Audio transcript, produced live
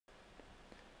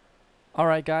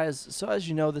Alright guys, so as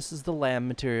you know, this is the LAM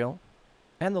material,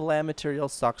 and the LAM material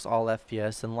sucks all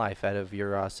FPS and life out of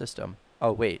your system.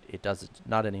 Oh wait, it doesn't,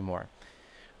 not anymore.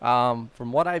 From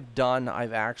what I've done,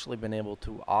 I've actually been able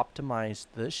to optimize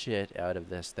the shit out of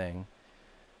this thing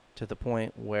to the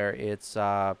point where it's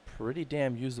pretty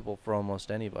damn usable for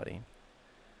almost anybody.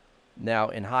 Now,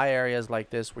 in high areas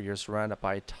like this where you're surrounded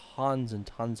by tons and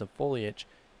tons of foliage,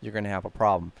 you're going to have a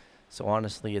problem. So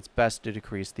honestly, it's best to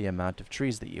decrease the amount of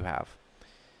trees that you have.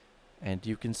 And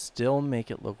you can still make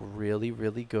it look really,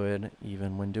 really good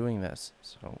even when doing this.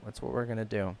 So that's what we're going to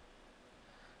do.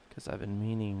 Because I've been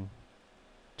meaning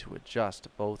to adjust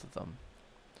both of them.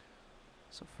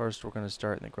 So first we're going to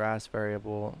start in the grass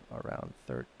variable around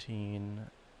 13.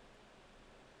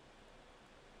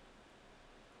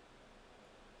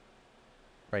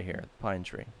 Right here, the pine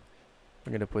tree.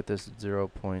 We're going to put this at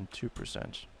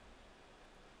 0.2%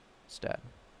 instead.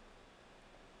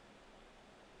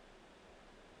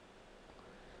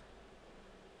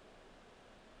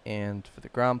 And for the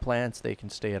ground plants, they can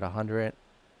stay at 100.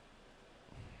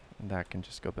 And that can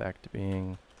just go back to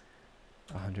being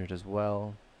 100 as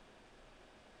well.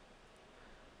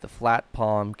 The flat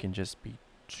palm can just be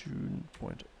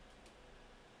 2.0.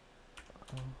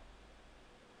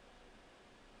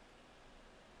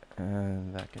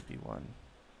 And that can be 1.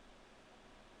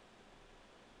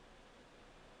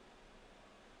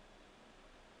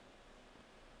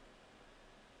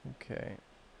 Okay.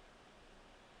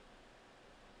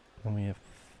 And we have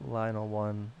final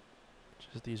one,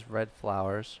 just these red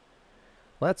flowers.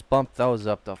 Let's bump those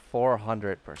up to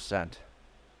 400%.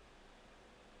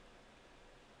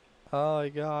 Oh my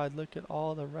god, look at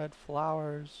all the red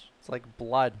flowers. It's like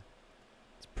blood.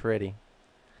 It's pretty.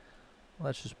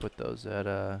 Let's just put those at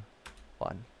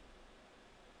 1.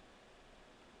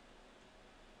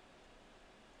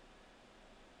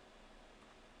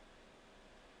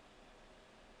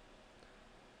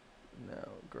 No,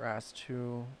 grass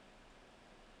 2.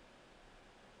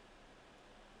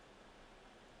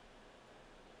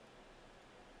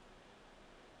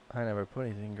 I never put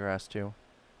anything in grass 2.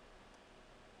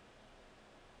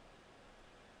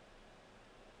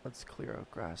 Let's clear out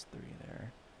grass 3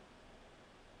 there.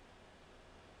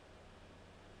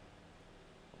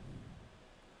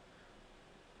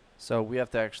 So we have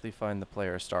to actually find the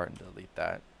player start and delete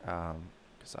that,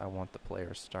 because I want the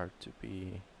player start to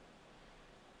be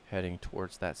heading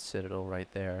towards that citadel right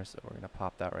there. So we're going to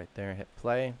pop that right there, hit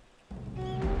play.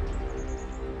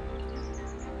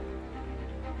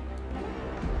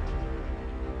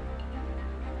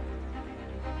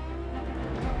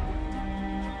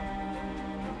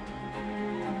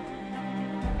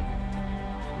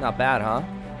 Not bad, huh?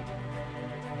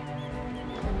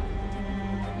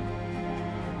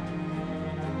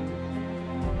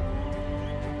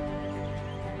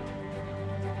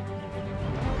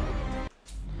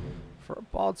 For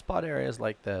bald spot areas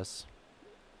like this,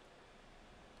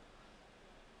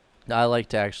 I like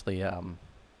to actually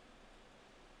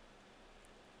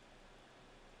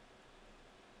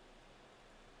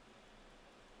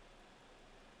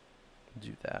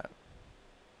do that.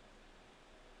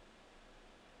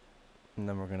 And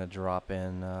then we're going to drop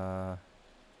in a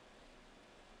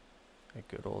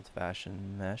good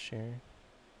old-fashioned mesh here.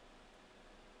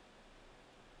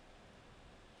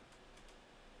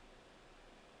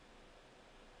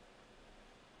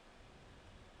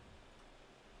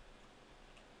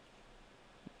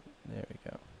 There we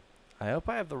go. I hope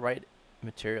I have the right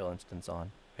material instance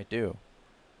on. I do.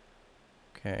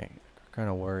 Okay, kind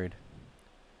of worried.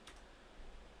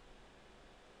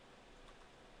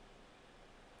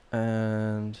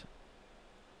 And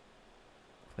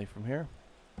play from here.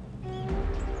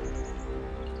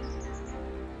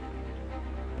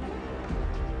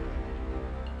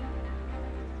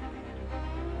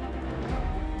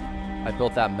 I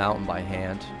built that mountain by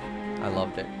hand. I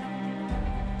loved it.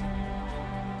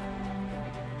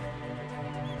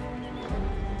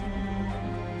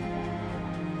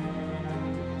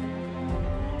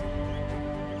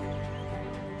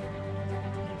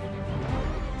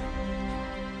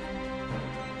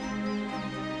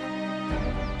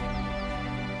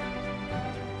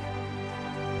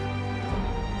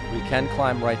 We can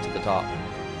climb right to the top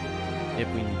if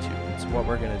we need to. It's what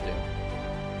we're gonna do.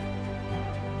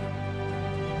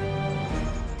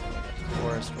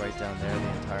 Forest right down there the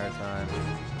entire time.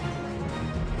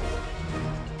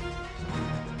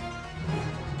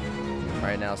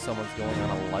 Right now, someone's going on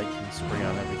a liking spree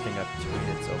on everything I've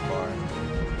tweeted so far.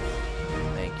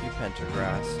 Thank you,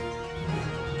 Pentagrass.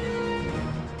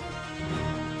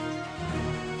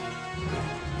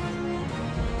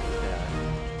 Yeah.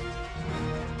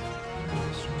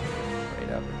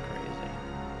 Straight up and crazy.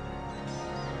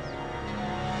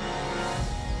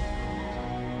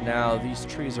 Now, these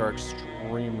trees are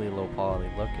extremely low quality.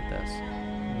 Look at this.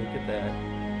 Look at that.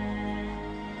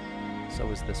 So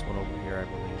is this one over here, I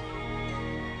believe.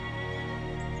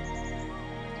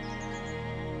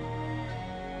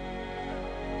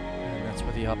 And that's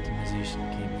where the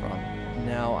optimization came from.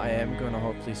 Now, I am going to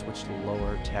hopefully switch to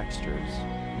lower textures.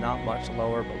 Not much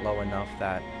lower, but low enough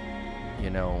that, you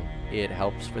know, it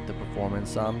helps with the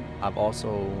performance some. I've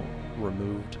also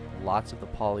removed lots of the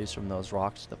polys from those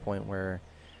rocks to the point where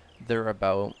they're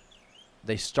about,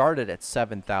 they started at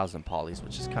 7,000 polys,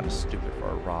 which is kind of stupid for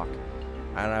a rock.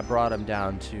 And I brought them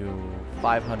down to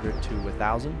 500 to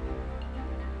 1,000.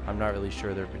 I'm not really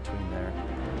sure they're between there.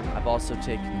 I've also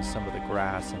taken some of the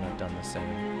grass and I've done the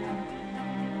same.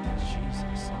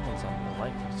 Jesus, someone's on the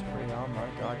like me spree on my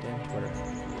goddamn Twitter.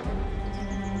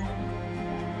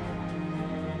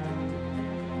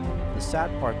 The sad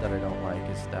part that I don't like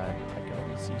is that I can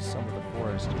only see some of the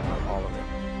forest, not all of it.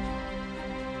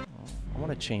 I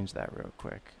want to change that real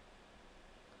quick.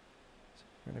 So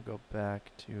we're going to go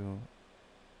back to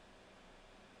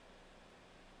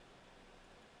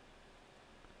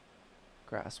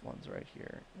grass ones right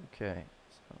here. Okay,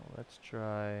 so let's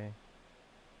try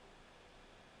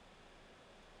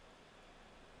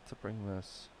to bring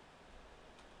this.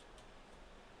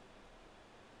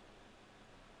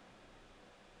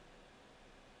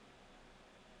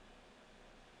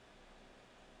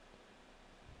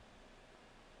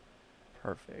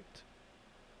 Perfect.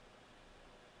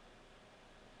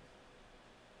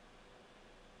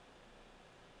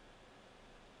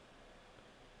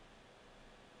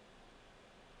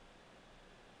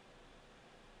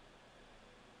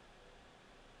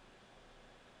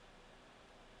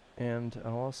 And I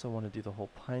also want to do the whole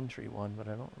pine tree one, but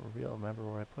I don't really remember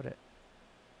where I put it.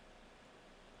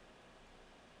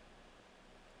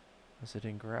 Is it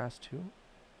in grass too?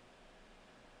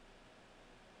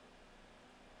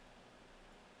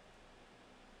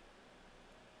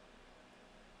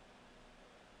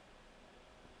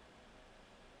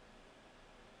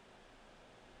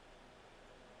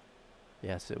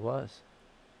 Yes, it was.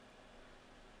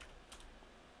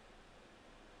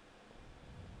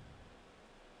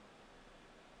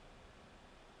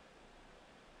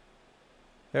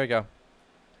 There we go.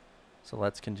 So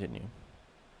let's continue.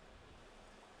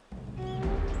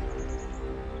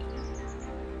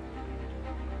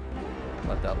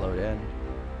 Let that load in.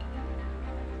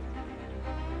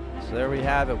 So there we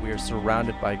have it. We are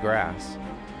surrounded by grass,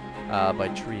 by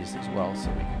trees as well.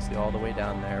 So we can see all the way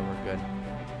down there. We're good.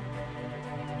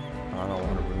 I don't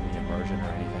want to ruin the immersion or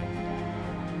anything.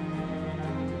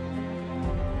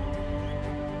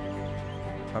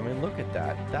 I mean, look at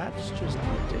that. That's just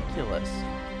ridiculous.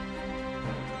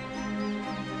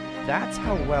 That's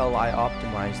how well I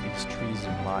optimize these trees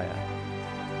in Maya.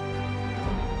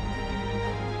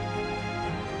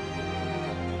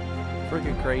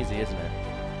 Freaking crazy, isn't it?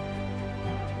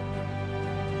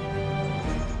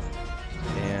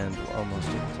 And we're almost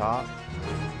at the top.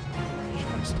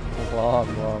 Just a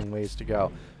long, long ways to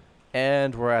go.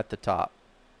 And we're at the top.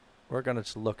 We're going to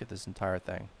just look at this entire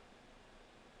thing.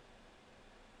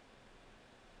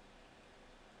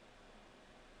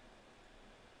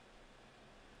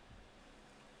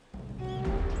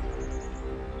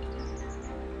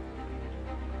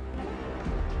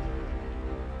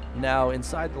 Now,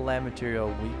 inside the LAM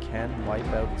material, we can wipe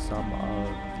out some of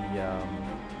the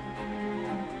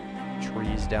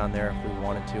trees down there if we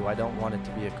wanted to. I don't want it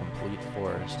to be a complete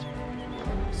forest,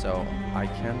 so I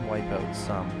can wipe out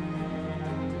some.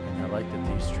 And I like that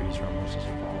these trees are almost just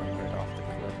falling right off the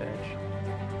cliff edge.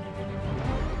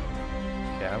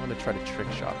 Okay, I'm going to try to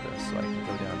trick shot this so I can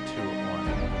go down 2 at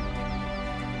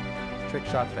 1. Trick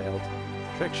shot failed.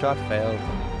 Trick shot failed.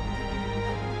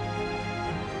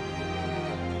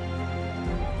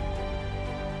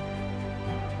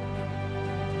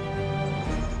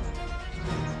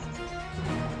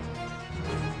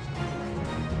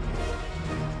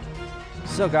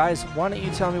 So guys, why don't you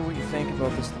tell me what you think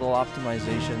about this little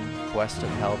optimization quest of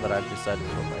hell that I've decided to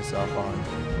put myself on.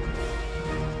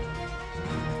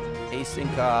 Async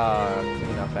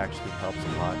cleanup actually helps a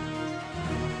lot.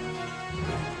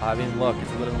 I mean, look,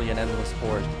 it's literally an endless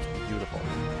forest. It's beautiful.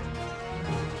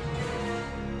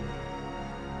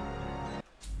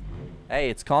 Hey,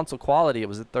 it's console quality. It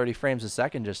was at 30 frames a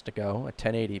second just ago at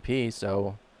 1080p,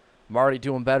 so I'm already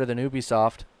doing better than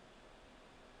Ubisoft.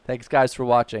 Thanks, guys, for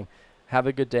watching. Have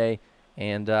a good day,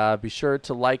 and be sure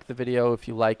to like the video if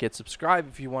you like it. Subscribe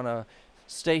if you want to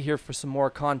stay here for some more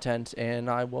content, and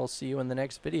I will see you in the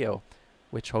next video,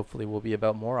 which hopefully will be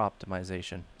about more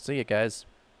optimization. See you guys.